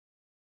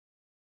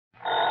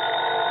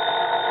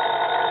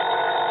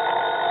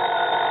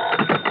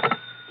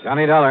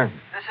Johnny Dollar.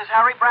 This is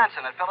Harry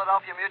Branson at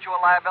Philadelphia Mutual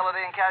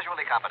Liability and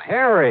Casualty Company.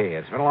 Harry,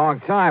 it's been a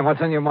long time.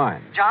 What's on your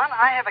mind? John,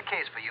 I have a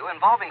case for you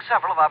involving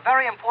several of our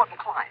very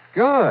important clients.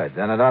 Good.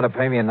 Then it ought to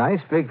pay me a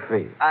nice big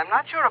fee. I'm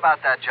not sure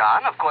about that,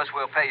 John. Of course,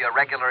 we'll pay your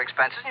regular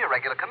expenses and your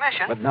regular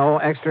commission. But no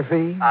extra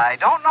fee? I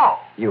don't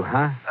know. You,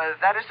 huh?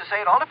 That is to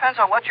say, it all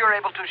depends on what you're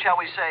able to, shall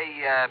we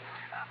say,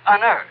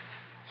 unearth.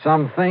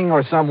 Something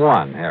or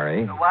someone,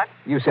 Harry. What?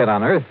 You said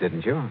unearth,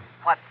 didn't you?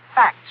 What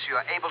facts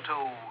you're able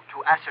to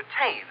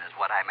ascertain is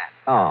what I meant.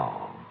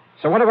 Oh.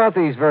 So what about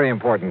these very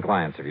important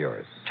clients of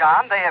yours?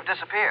 John, they have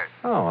disappeared.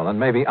 Oh, well, then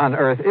maybe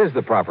unearth is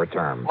the proper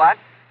term. What?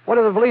 What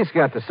have the police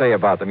got to say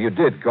about them? You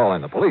did call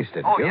in the police,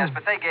 didn't you? Oh, yes,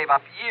 but they gave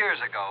up years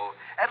ago.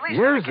 At least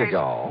years in the case...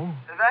 ago?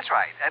 That's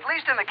right. At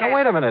least in the case... Now,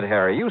 wait a minute,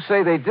 Harry. You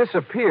say they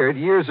disappeared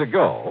years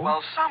ago.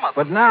 Well, some of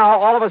them... But now,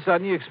 all of a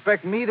sudden, you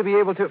expect me to be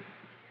able to...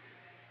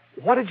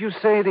 What did you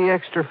say the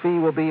extra fee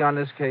will be on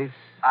this case?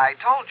 I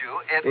told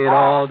you it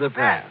all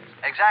depends.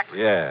 Exactly.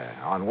 Yeah,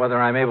 on whether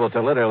I'm able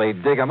to literally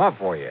dig them up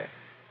for you.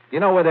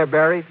 You know where they're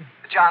buried?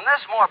 John,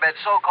 this morbid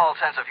so-called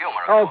sense of humor,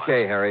 of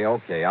Okay, course. Harry,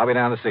 okay. I'll be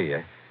down to see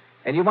you.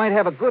 And you might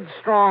have a good,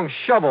 strong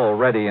shovel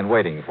ready and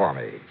waiting for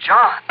me.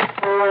 John!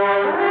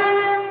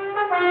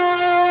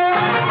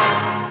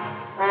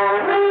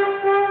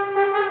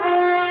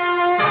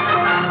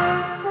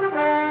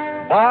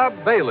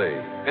 Bob Bailey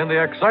in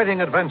the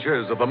exciting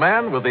adventures of the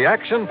man with the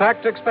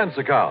action-packed expense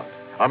account.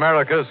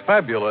 America's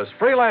fabulous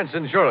freelance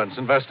insurance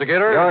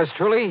investigator. Yours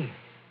truly,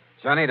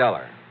 Johnny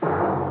Dollar.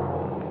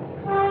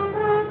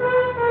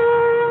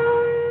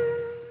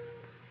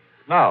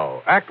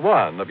 Now, Act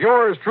One of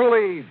yours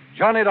truly,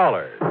 Johnny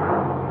Dollar.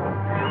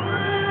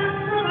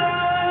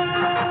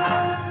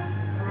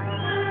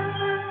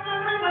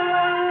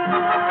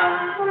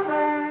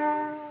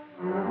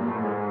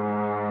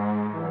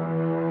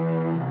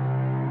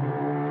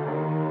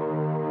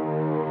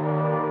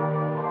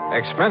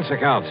 Expense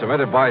account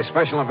submitted by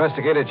Special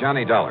Investigator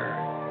Johnny Dollar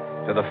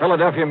to the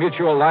Philadelphia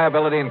Mutual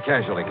Liability and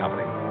Casualty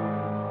Company.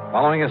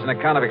 Following is an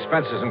account of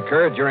expenses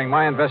incurred during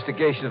my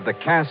investigation of the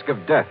Casque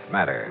of Death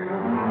matter.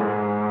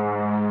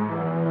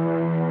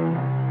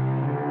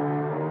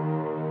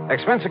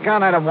 Expense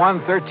account item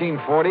 1,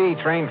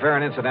 1340, train fare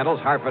and incidentals,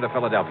 Hartford to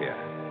Philadelphia.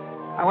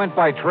 I went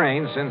by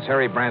train since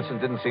Harry Branson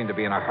didn't seem to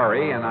be in a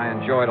hurry, and I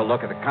enjoyed a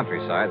look at the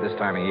countryside this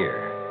time of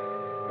year.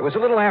 It was a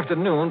little after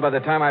noon by the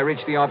time I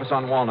reached the office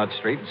on Walnut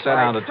Street and sat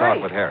down to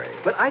talk with Harry.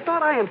 But I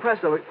thought I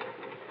impressed the...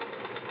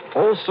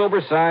 Old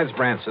sober-sides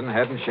Branson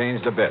hadn't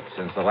changed a bit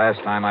since the last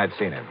time I'd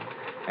seen him,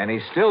 and he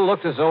still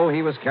looked as though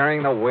he was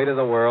carrying the weight of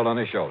the world on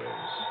his shoulders.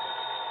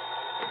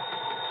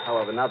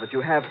 However, now that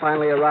you have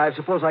finally arrived,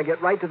 suppose I get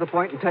right to the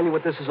point and tell you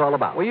what this is all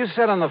about. Well, you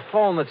said on the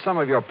phone that some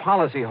of your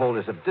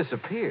policyholders have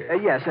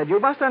disappeared. Yes, and you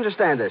must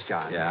understand this,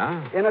 John.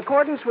 Yeah? In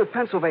accordance with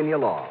Pennsylvania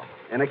law,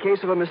 in a case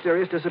of a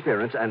mysterious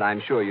disappearance, and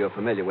I'm sure you're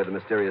familiar with the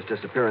mysterious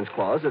disappearance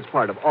clause, it's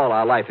part of all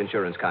our life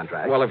insurance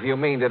contracts. Well, if you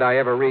mean did I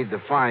ever read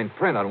the fine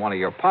print on one of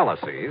your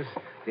policies,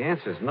 the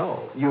answer's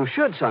no. You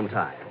should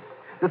sometime.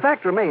 The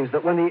fact remains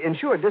that when the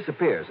insured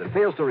disappears and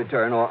fails to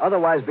return or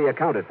otherwise be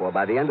accounted for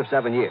by the end of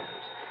 7 years,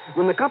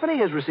 when the company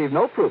has received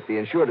no proof the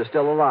insured is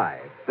still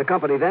alive, the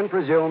company then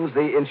presumes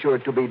the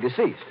insured to be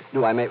deceased.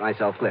 Do I make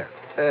myself clear?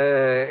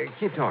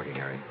 Keep talking,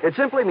 Harry. It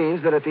simply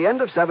means that at the end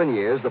of 7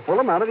 years, the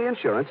full amount of the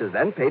insurance is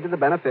then paid to the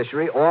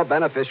beneficiary or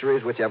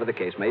beneficiaries, whichever the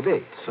case may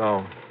be.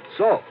 So,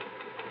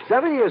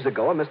 7 years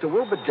ago, a Mr.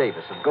 Wilbur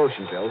Davis of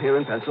Goshenville here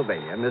in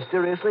Pennsylvania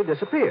mysteriously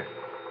disappeared.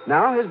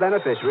 Now his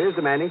beneficiary is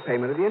demanding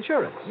payment of the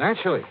insurance.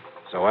 naturally.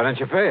 So why don't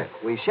you pay it?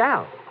 We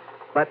shall.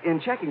 But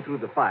in checking through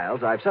the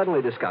files, I've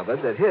suddenly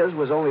discovered that his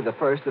was only the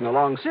first in a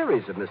long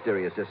series of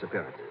mysterious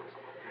disappearances.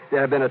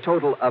 There have been a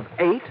total of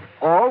 8,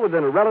 all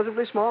within a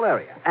relatively small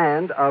area,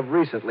 and of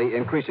recently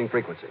increasing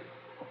frequency.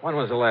 When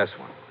was the last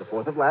one? The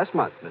 4th of last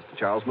month, Mr.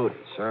 Charles Moody.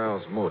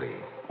 Charles Moody.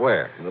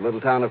 Where? In the little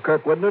town of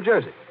Kirkwood, New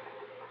Jersey.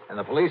 And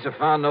the police have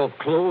found no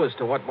clue as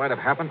to what might have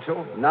happened to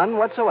him? None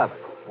whatsoever.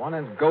 One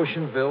in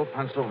Goshenville,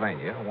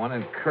 Pennsylvania, one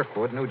in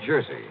Kirkwood, New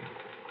Jersey.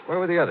 Where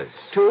were the others?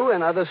 2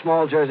 in other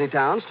small Jersey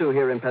towns, 2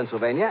 here in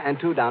Pennsylvania, and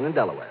 2 down in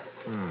Delaware.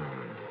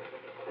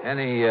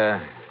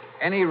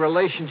 Any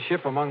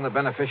relationship among the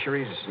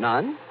beneficiaries?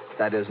 None.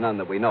 That is, none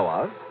that we know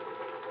of.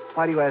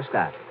 Why do you ask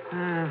that?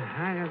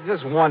 I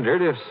just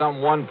wondered if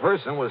some one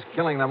person was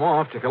killing them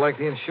off to collect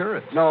the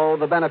insurance. No,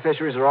 the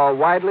beneficiaries are all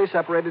widely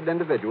separated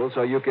individuals,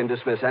 so you can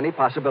dismiss any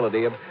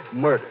possibility of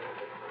murder.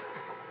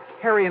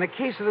 Harry, in a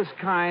case of this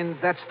kind,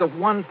 that's the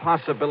one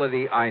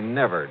possibility I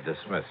never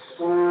dismiss.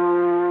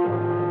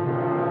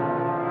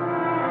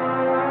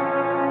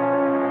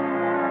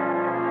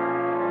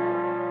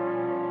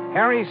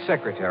 Harry's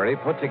secretary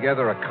put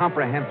together a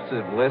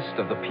comprehensive list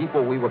of the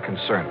people we were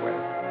concerned with.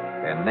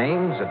 Their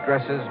names,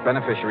 addresses,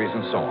 beneficiaries,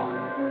 and so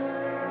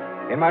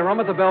on. In my room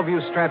at the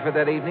Bellevue Stratford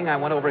that evening, I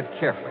went over it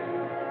carefully.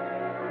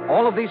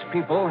 All of these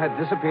people had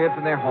disappeared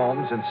from their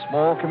homes in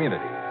small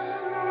communities.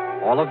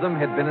 All of them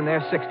had been in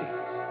their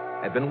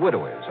 60s, had been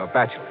widowers or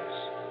bachelors.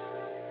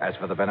 As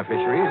for the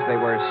beneficiaries, they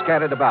were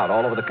scattered about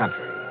all over the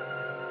country.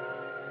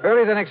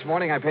 Early the next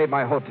morning, I paid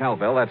my hotel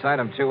bill. That's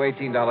item 2,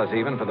 $18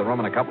 even for the room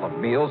and a couple of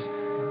meals.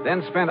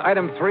 Then spent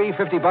item 3,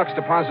 $50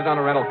 deposit on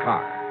a rental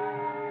car.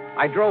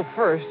 I drove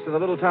first to the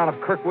little town of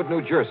Kirkwood,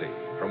 New Jersey,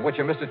 from which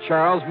a Mr.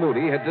 Charles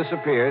Moody had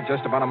disappeared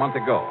just about a month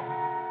ago.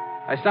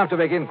 I stopped to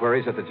make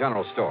inquiries at the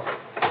general store.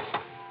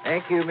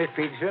 Thank you, Miss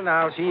Peterson.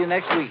 I'll see you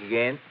next week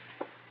again.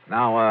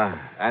 Now,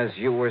 as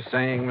you were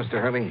saying,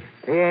 Mr. Hurley?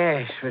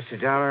 Yes,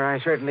 Mr. Dollar, I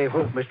certainly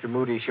hope Mr.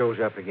 Moody shows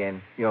up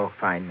again. You're a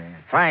fine man.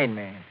 Fine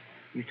man.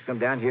 Used to come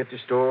down here at the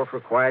store for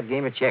a quiet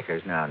game of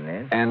checkers now and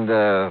then. And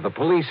the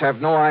police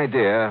have no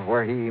idea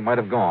where he might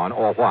have gone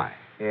or why?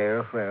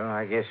 Yeah, well,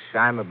 I guess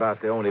I'm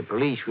about the only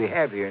police we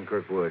have here in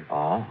Kirkwood.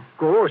 Oh? Of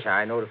course,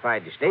 I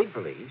notified the state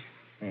police,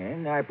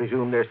 and I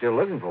presume they're still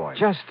looking for him.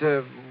 Just,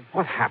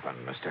 what happened,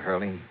 Mr.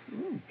 Hurley?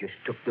 Just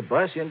took the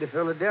bus into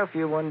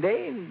Philadelphia one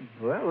day, and,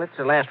 well, that's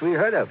the last we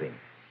heard of him.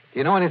 Do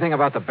you know anything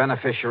about the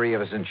beneficiary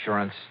of his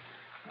insurance?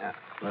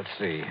 Let's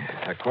see.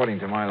 According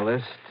to my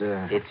list...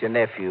 It's a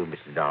nephew,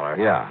 Mr. Dollar.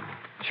 Yeah,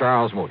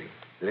 Charles Moody.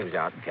 Lives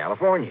out in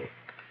California.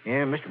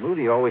 Yeah, Mr.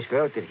 Moody always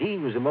felt that he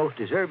was the most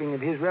deserving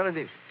of his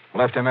relatives.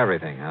 Left him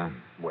everything, huh?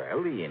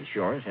 Well, the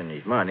insurance and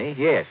his money,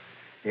 yes.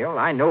 Well,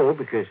 I know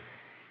because,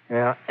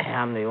 well,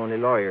 I'm the only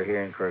lawyer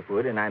here in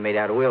Kirkwood, and I made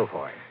out a will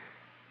for him.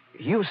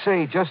 You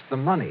say just the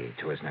money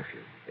to his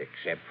nephew?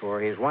 Except for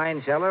his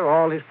wine cellar,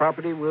 all his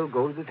property will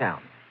go to the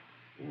town.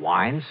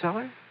 Wine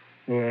cellar?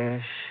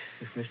 Yes.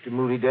 If Mr.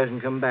 Moody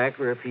doesn't come back,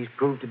 or if he's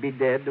proved to be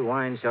dead, the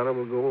wine cellar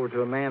will go over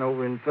to a man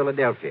over in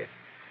Philadelphia.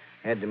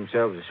 Had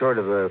themselves a sort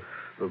of a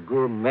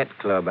gourmet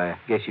club, I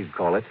guess you'd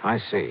call it. I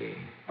see.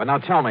 But now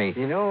tell me...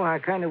 You know, I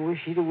kind of wish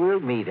he'd have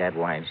willed me that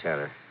wine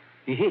cellar.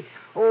 You see,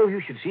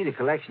 you should see the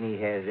collection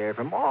he has there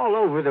from all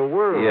over the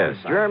world. Yes.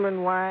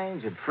 German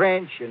wines and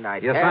French and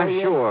Italian. Yes, I'm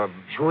sure.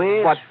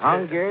 Swiss, but,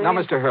 Hungarian, now,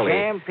 Mr. Hurley,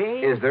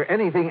 champagne. Is there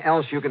anything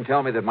else you can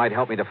tell me that might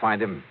help me to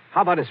find him?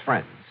 How about his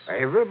friends?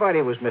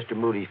 Everybody was Mr.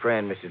 Moody's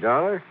friend, Mr.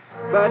 Dollar.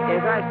 But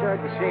as I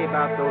started to say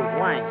about those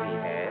wines he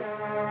had...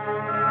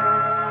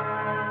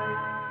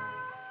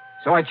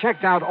 So I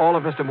checked out all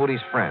of Mr.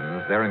 Moody's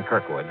friends there in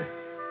Kirkwood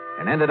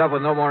and ended up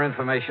with no more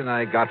information than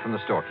I got from the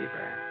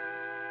storekeeper.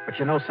 But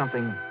you know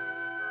something?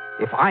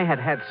 If I had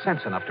had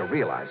sense enough to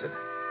realize it,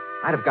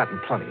 I'd have gotten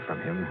plenty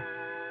from him.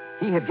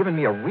 He had given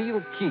me a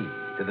real key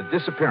to the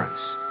disappearance,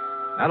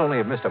 not only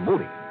of Mr.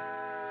 Moody,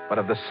 but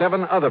of the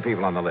 7 other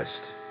people on the list.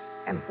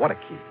 And what a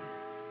key.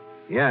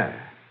 Yeah,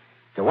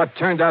 to what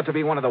turned out to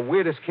be one of the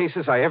weirdest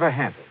cases I ever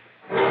handled.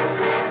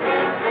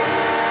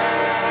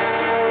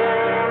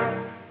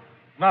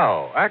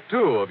 Now, Act 2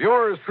 of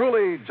yours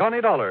truly,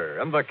 Johnny Dollar,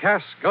 and the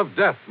Casque of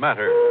Death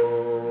matter.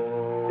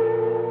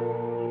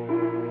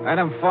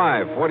 Item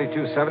 5,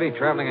 $42.70,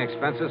 traveling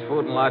expenses,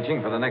 food and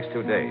lodging for the next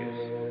 2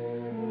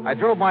 days. I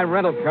drove my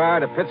rental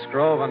car to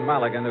Pittsgrove and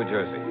Malaga, New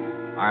Jersey.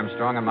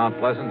 Armstrong and Mount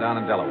Pleasant down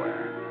in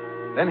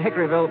Delaware. Then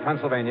Hickoryville,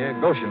 Pennsylvania,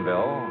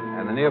 Goshenville,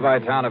 and the nearby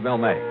town of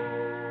Milne.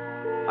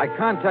 I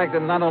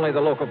contacted not only the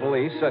local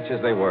police, such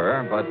as they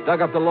were, but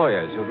dug up the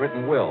lawyers who'd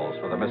written wills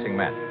for the missing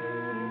men.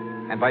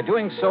 And by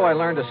doing so, I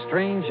learned a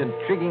strange,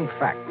 intriguing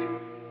fact.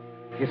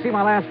 You see,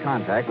 my last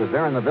contact was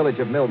there in the village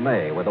of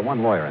Milne with the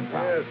one lawyer in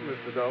town. Yes,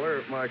 Mr. Dollar.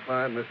 If my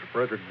client, Mr.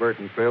 Frederick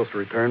Burton, fails to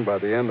return by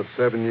the end of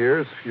 7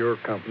 years, your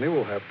company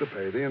will have to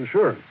pay the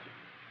insurance.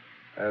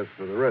 As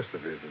for the rest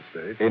of his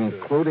estate...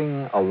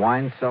 Including a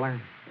wine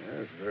cellar?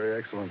 Yes, a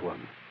very excellent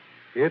one.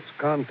 Its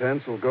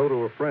contents will go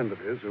to a friend of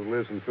his who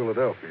lives in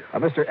Philadelphia.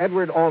 Mr.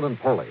 Edward Alden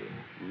Poley.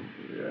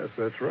 Yes,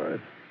 that's right.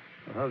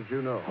 Well, how did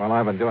you know? Well,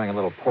 I've been doing a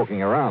little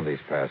poking around these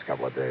past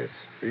couple of days.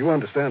 You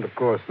understand, of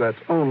course, that's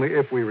only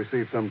if we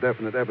receive some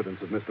definite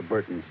evidence of Mr.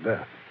 Burton's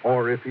death,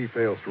 or if he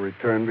fails to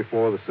return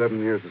before the 7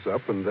 years is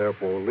up and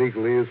therefore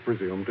legally is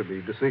presumed to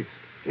be deceased.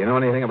 Do you know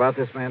anything about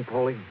this man,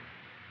 Poley?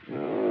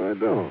 No, I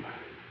don't.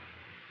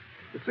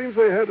 It seems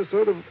they had a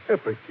sort of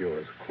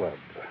epicures club.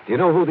 Do you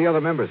know who the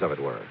other members of it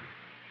were?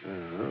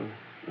 Well,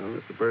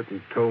 Mr.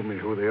 Burton told me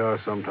who they are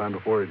sometime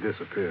before he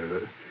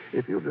disappeared.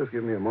 If you'll just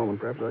give me a moment,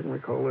 perhaps I can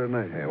recall their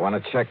names. You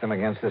want to check them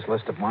against this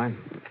list of mine?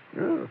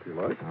 Yeah, if you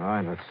like. All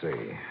right, let's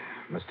see.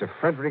 Mr.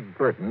 Frederick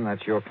Burton,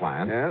 that's your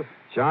client. Yes?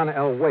 John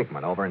L.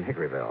 Wakeman over in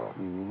Hickoryville.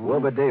 Mm-hmm.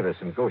 Wilbur Davis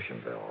in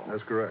Goshenville.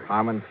 That's correct.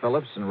 Harmon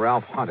Phillips and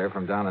Ralph Hunter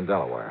from down in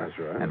Delaware. That's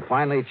right. And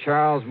finally,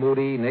 Charles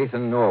Moody,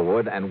 Nathan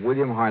Norwood, and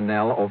William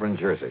Harnell over in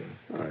Jersey.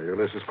 Your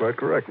list is quite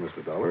correct,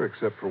 Mr. Dollar,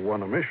 except for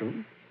one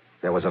omission.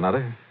 There was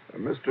another?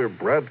 Mr.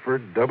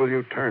 Bradford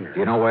W. Turner. Do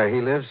you know where he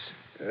lives?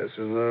 Yes,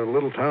 in the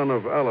little town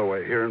of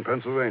Alloway here in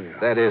Pennsylvania.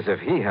 That is, if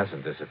he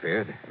hasn't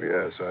disappeared.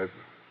 Yes,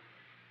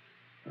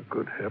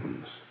 Good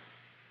heavens.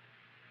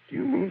 Do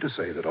you mean to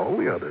say that all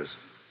the others...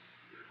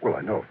 Well,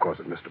 I know, of course,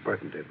 that Mr.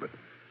 Burton did, but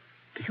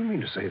do you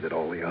mean to say that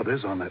all the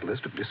others on that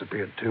list have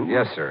disappeared, too?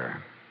 Yes,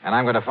 sir. And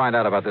I'm going to find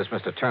out about this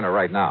Mr. Turner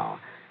right now.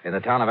 In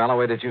the town of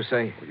Alloway, did you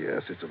say? Well,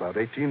 yes, it's about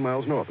 18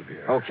 miles north of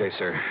here. Okay,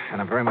 sir.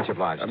 And I'm very much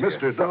obliged to you.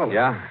 Mr. Dollar.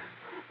 Yeah?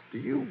 Do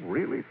you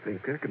really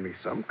think there can be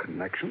some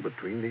connection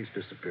between these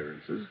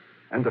disappearances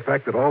and the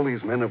fact that all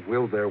these men have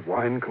willed their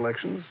wine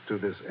collections to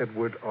this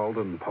Edward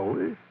Alden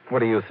Poley? What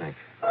do you think?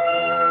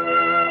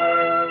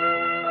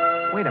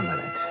 Wait a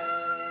minute.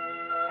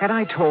 Had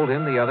I told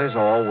him the others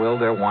all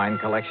willed their wine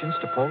collections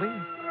to Polly?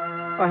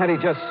 Or had he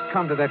just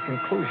come to that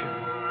conclusion?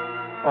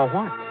 Or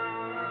what?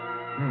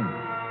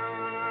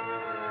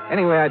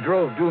 Anyway, I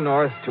drove due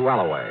north to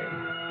Alloway.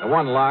 The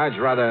one large,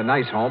 rather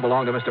nice home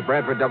belonged to Mr.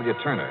 Bradford W.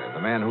 Turner,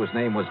 the man whose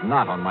name was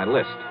not on my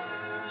list.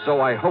 So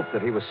I hoped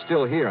that he was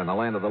still here in the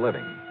land of the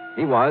living.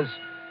 He was,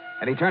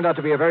 and he turned out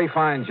to be a very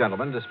fine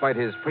gentleman, despite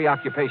his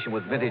preoccupation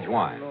with vintage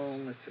wines. No,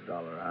 Mr.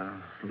 Dollar.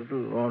 Our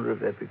little order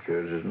of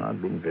epicures has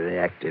not been very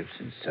active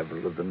since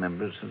several of the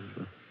members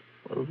have,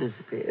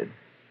 disappeared.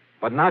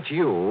 But not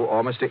you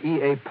or Mr.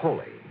 E.A.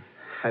 Poley.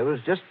 I was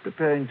just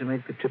preparing to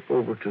make the trip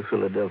over to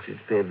Philadelphia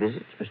to pay a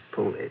visit to Mr.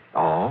 Poley.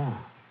 Oh?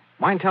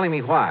 Mind telling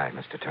me why,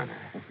 Mr. Turner?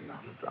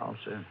 Not at all,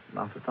 sir.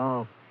 Not at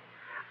all.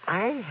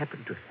 I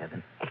happen to have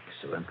an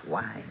excellent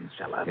wine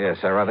cellar. Yes,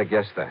 I rather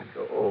guessed that.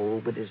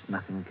 Oh, but it's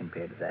nothing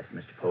compared to that,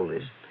 Mr.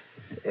 Poley's.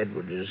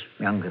 Edward is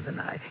younger than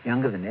I,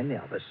 younger than any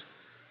of us.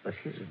 But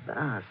his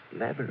vast,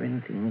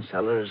 labyrinthine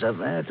cellar is a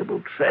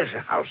veritable treasure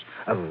house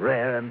of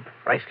rare and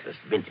priceless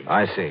vintage.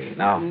 I see.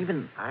 Now...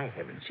 Even I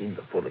haven't seen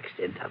the full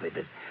extent of it.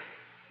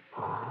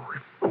 Oh,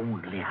 if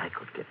only I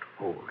could get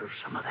hold of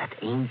some of that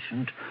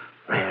ancient,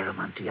 rare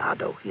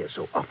Amontillado he has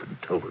so often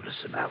told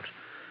us about.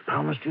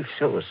 Promised to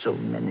show us so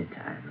many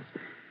times.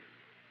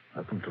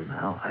 Up until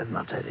now, I've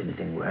not had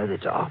anything worthy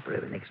to offer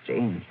him in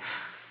exchange.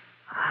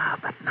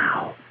 But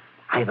now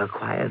I've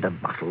acquired a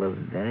bottle of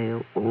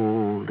very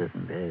old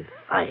and very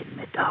fine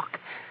Medoc,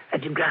 a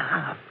de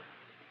Grave.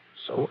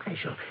 So I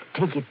shall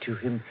take it to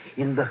him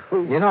in the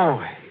hope... You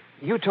know,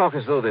 you talk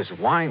as though this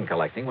wine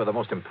collecting were the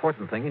most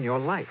important thing in your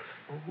life.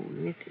 Oh,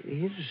 it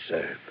is,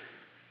 sir.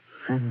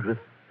 And with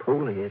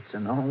Poley, it's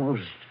an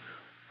almost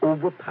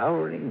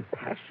overpowering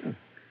passion.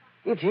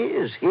 It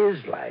is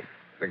his life.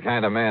 The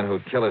kind of man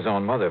who'd kill his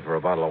own mother for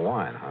a bottle of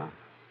wine, huh?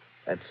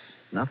 That's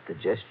not the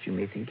jest you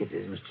may think it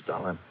is, Mr.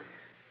 Dollar.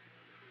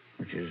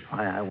 Which is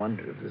why I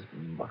wonder if this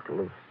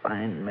bottle of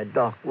fine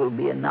Medoc will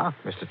be enough.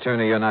 Mr.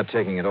 Turner, you're not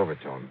taking it over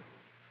to him.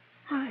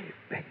 I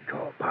beg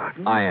your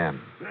pardon. I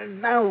am.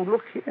 Now,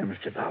 look here,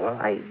 Mr. Dollar.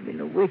 I've been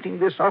awaiting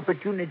this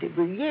opportunity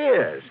for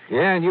years.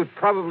 Yeah, and you'd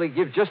probably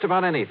give just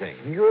about anything.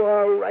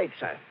 You're right,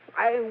 sir.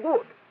 I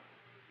would.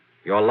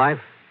 Your life?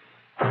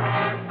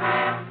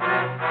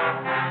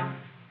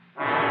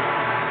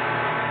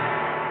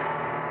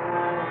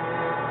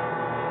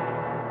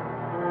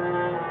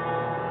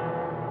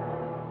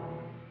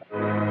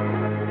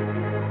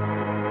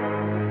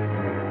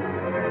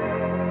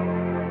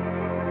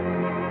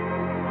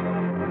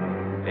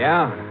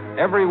 Yeah,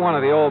 every one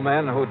of the old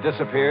men who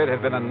disappeared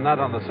had been a nut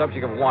on the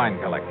subject of wine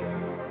collecting,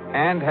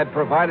 and had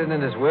provided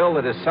in his will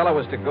that his cellar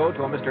was to go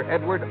to a Mr.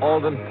 Edward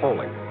Alden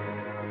Poley.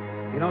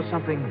 You know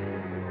something?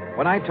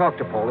 When I talked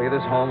to Poley at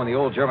his home in the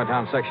old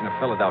Germantown section of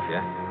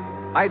Philadelphia,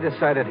 I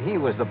decided he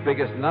was the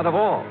biggest nut of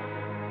all,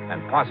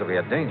 and possibly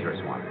a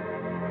dangerous one.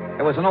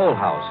 It was an old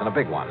house and a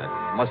big one. It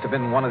must have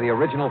been one of the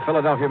original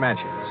Philadelphia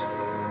mansions.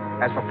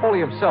 As for Poley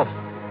himself,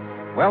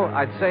 well,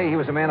 I'd say he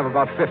was a man of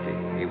about 50.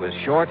 He was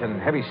short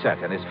and heavy-set,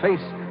 and his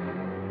face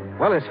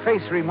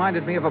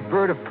reminded me of a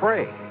bird of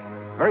prey.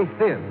 Very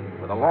thin,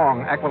 with a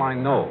long,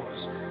 aquiline nose.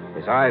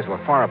 His eyes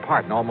were far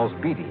apart and almost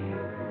beady.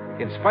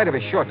 In spite of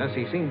his shortness,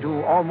 he seemed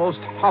to almost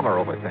hover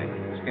over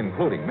things,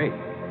 including me.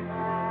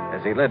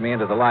 As he led me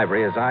into the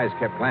library, his eyes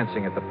kept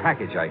glancing at the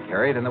package I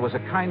carried, and there was a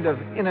kind of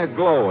inner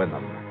glow in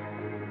them.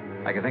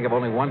 I could think of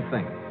only one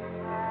thing.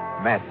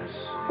 Madness.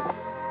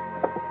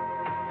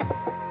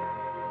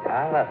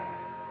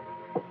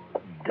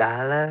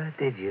 Dollar,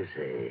 did you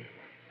say?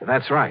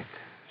 That's right.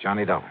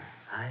 Johnny Dollar.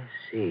 I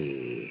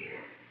see.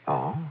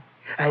 Oh?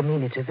 I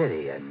mean, it's a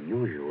very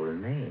unusual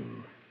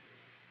name.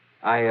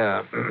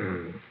 I,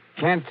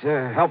 can't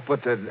help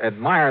but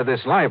admire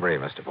this library,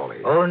 Mr.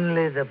 Poley.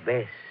 Only the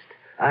best.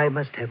 I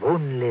must have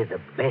only the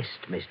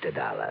best, Mr.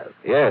 Dollar.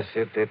 Yes,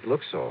 it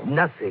looks so.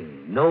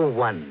 Nothing, no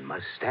one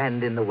must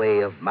stand in the way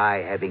of my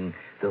having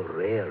the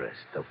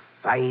rarest, the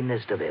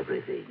finest of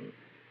everything.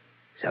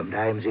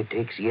 Sometimes it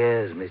takes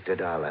years, Mr.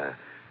 Dollar,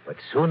 but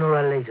sooner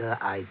or later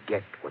I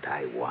get what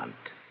I want.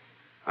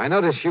 I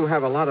notice you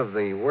have a lot of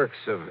the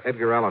works of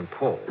Edgar Allan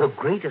Poe. The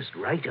greatest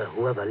writer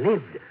who ever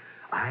lived.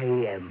 I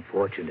am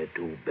fortunate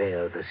to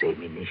bear the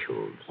same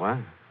initials. What?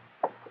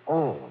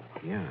 Oh,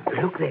 yeah.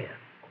 Look there.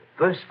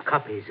 First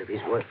copies of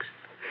his works.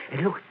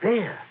 And look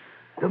there.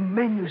 The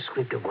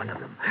manuscript of one of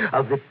them.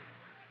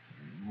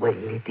 Well,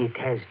 it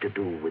has to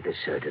do with a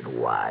certain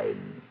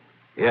wine.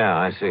 Yeah,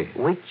 I see.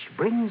 Which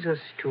brings us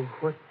to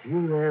what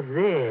you have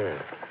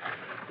there.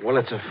 Well,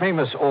 it's a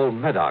famous old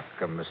Medoc,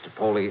 Mr.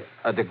 Poley,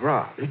 a de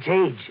Grave. Its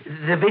age,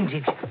 the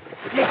vintage.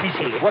 Let me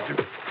see it. What?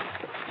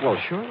 Well,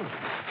 sure.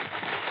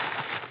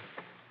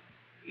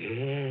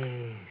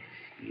 Yes.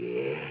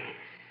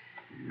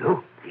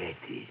 Look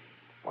at it.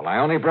 Well, I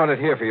only brought it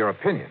here for your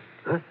opinion.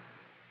 Huh?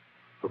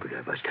 Oh, but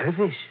I must have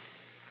this.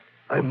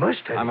 I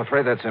must have I'm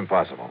afraid that's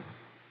impossible.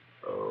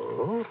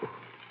 Oh.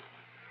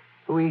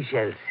 We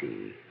shall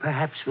see.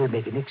 Perhaps we'll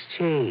make an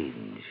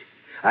exchange.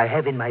 I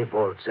have in my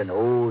vaults an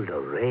old, a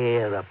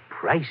rare, a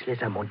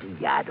priceless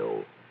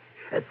Amontillado.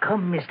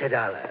 Come, Mr.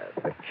 Dollar.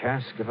 The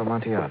Casque of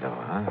Amontillado,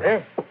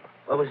 huh?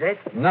 What was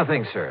that?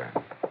 Nothing, sir.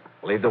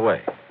 Lead the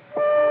way.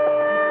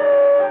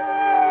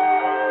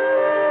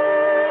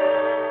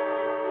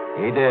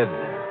 He did.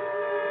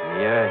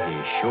 Yeah, he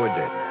sure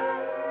did.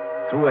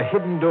 Through a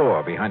hidden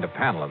door behind a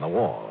panel in the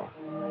wall.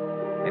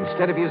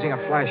 Instead of using a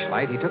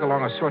flashlight, he took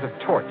along a sort of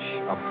torch,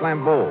 a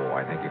flambeau,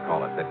 I think you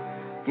call it,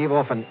 that gave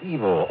off an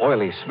evil,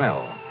 oily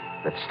smell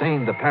that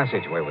stained the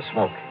passageway with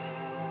smoke.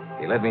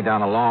 He led me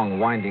down a long,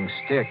 winding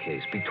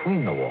staircase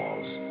between the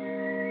walls.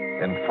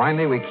 Then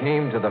finally we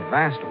came to the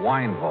vast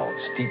wine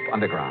vaults deep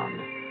underground.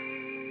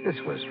 This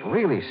was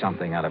really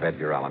something out of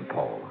Edgar Allan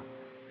Poe.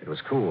 It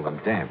was cool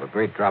and damp with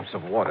great drops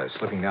of water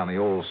slipping down the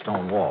old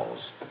stone walls.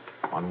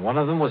 On one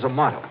of them was a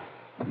motto.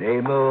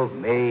 Nemo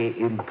me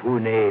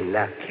impune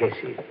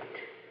lacessit.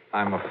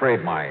 I'm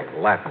afraid my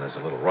Latin is a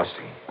little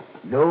rusty.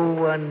 No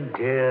one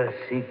dare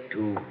seek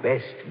to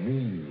best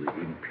me with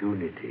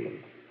impunity.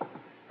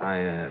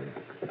 Yeah.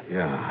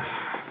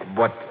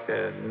 But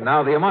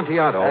now the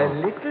Amontillado. A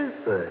little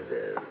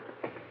further.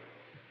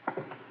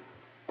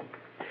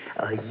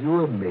 Are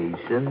you a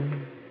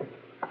mason?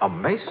 A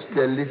mason?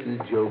 A little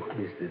joke,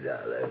 Mr.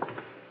 Dollar.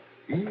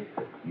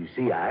 You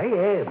see, I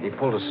am. He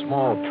pulled a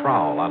small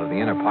trowel out of the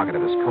inner pocket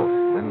of his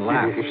coat, then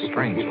laughed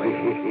strangely.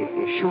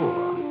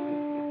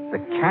 Sure. The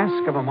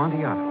Casque of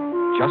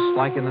Amontillado, just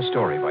like in the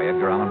story by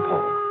Edgar Allan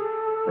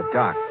Poe. The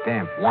dark,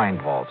 damp wine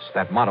vaults,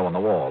 that motto on the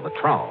wall, the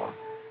trowel.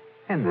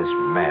 And this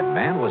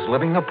madman was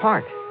living the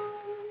part.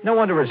 No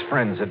wonder his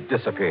friends had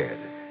disappeared,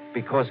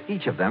 because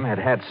each of them had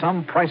had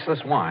some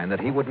priceless wine that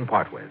he wouldn't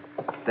part with.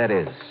 That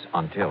is,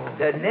 until...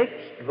 The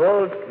next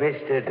vault,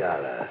 Mr.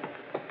 Dollar.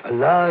 A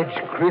large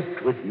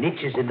crypt with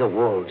niches in the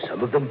wall,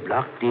 some of them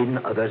blocked in,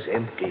 others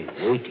empty,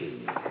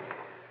 waiting.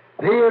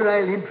 There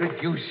I'll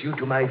introduce you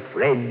to my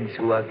friends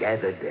who are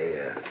gathered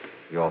there.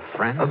 Your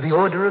friends? Of the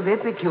Order of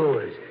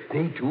Epicures.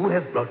 They, too,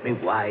 have brought me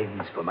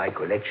wines for my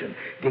collection.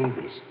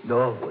 Davis,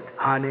 Norwood,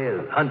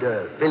 Harnell,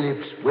 Hunter,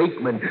 Phillips,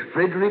 Wakeman,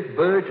 Frederick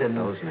Burton.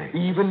 Those names.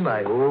 Even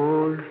my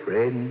old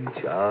friend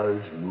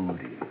Charles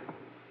Moody.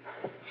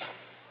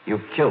 You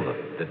killed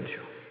them, didn't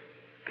you?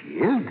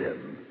 Killed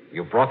them?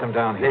 You brought them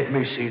down here. Let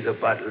me see the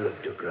bottle of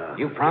de Grave.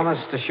 You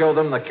promised to show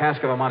them the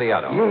Casque of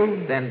Amontillado.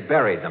 Yes. Then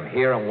buried them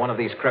here in one of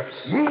these crypts.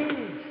 Yes.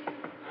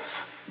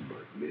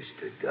 But,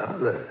 Mr.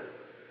 Dollar,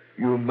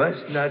 you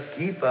must not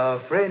keep our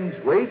friends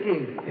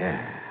waiting.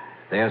 Yeah.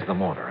 There's the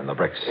mortar and the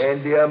bricks.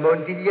 And the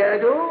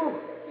Amontillado?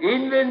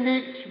 In the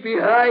niche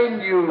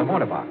behind you. The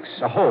mortar box.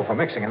 A hole for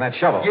mixing and that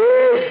shovel.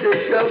 Yes,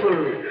 the shovel.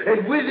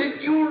 And with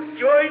it, you'll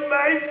join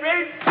my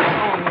friends.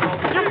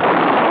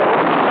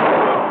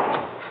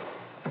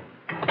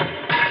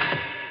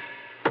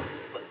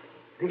 But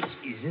this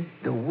isn't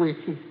the way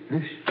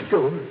the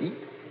story.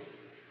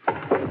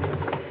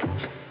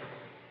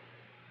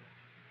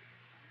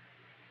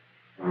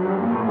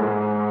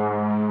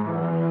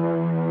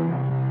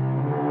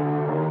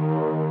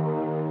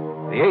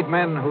 The 8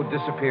 men who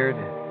disappeared,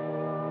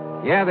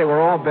 yeah, they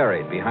were all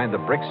buried behind the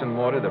bricks and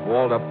mortar that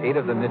walled up 8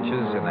 of the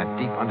niches in that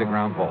deep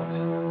underground vault.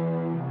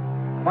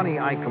 Funny,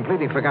 I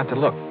completely forgot to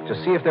look to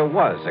see if there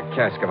was a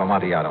Casque of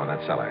Amontillado in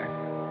that cellar.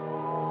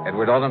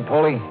 Edward Alden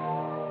Poley,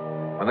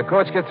 when the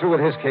courts get through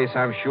with his case,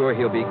 I'm sure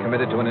he'll be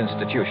committed to an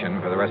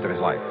institution for the rest of his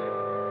life.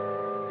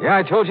 Yeah,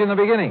 I told you in the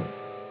beginning,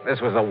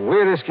 this was the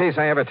weirdest case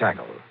I ever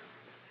tackled.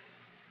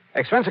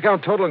 Expense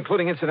account total,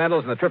 including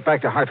incidentals and the trip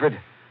back to Hartford,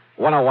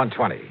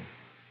 $101.20.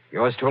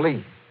 Yours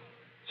truly,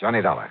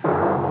 Johnny Dollar.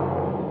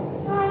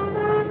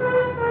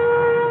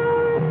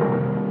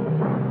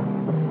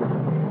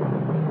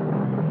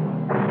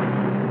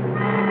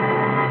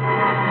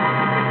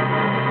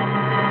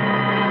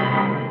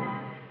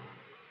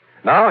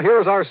 Now,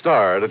 here's our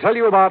star to tell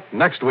you about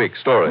next week's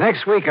story.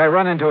 Next week, I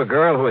run into a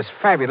girl who is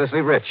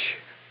fabulously rich,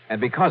 and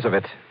because of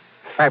it,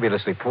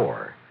 fabulously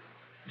poor.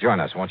 Join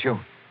us, won't you?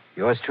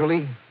 Yours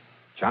truly,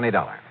 Johnny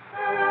Dollar.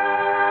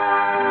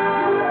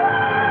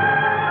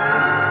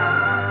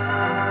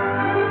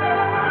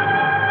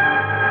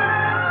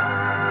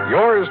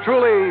 Yours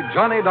truly,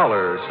 Johnny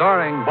Dollar,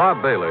 starring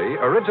Bob Bailey,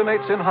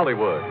 originates in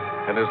Hollywood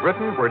and is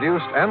written,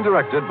 produced, and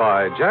directed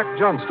by Jack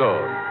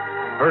Johnstone.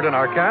 Heard in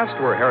our cast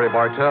were Harry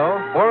Bartell,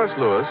 Forrest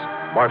Lewis,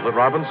 Bartlett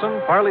Robinson,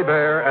 Farley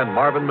Bear, and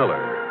Marvin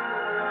Miller.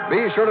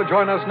 Be sure to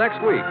join us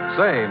next week,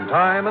 same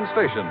time and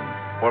station,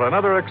 for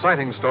another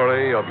exciting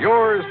story of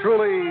yours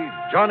truly,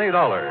 Johnny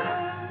Dollar.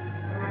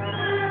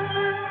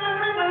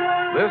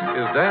 This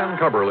is Dan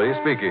Cubberly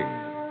speaking.